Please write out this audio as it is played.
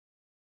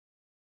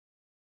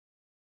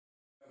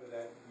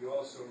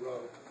also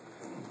wrote,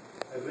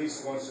 at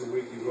least once a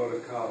week he wrote a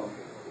column.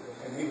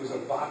 And he was a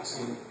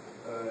boxing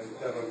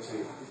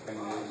devotee. And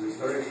he was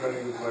very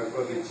friendly with my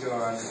brother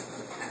John.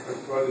 My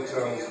brother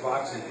John was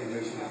boxing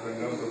commissioner for a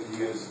number of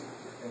years.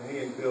 And he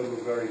and Bill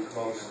were very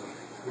close.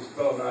 Because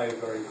Bill and I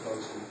are very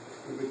close.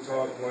 We would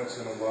talk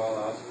once in a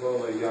while. I'll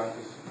roll a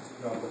Yonkers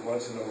number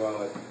once in a while.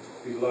 I'd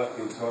be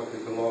lucky to talk to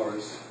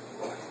Dolores.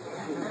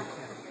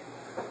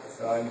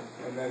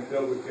 And then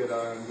Bill would get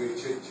on and we'd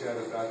chit-chat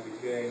about the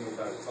game,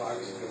 about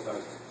boxing,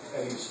 about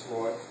any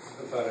sport,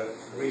 about a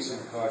recent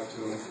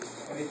cartoon.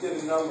 And he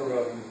did a number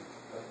of them,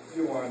 a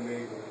few on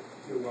me,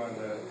 a few on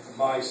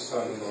my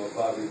son-in-law,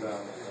 Bobby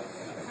Valentine.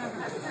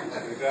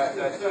 You got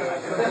that?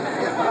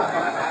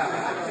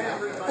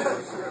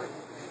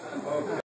 Okay.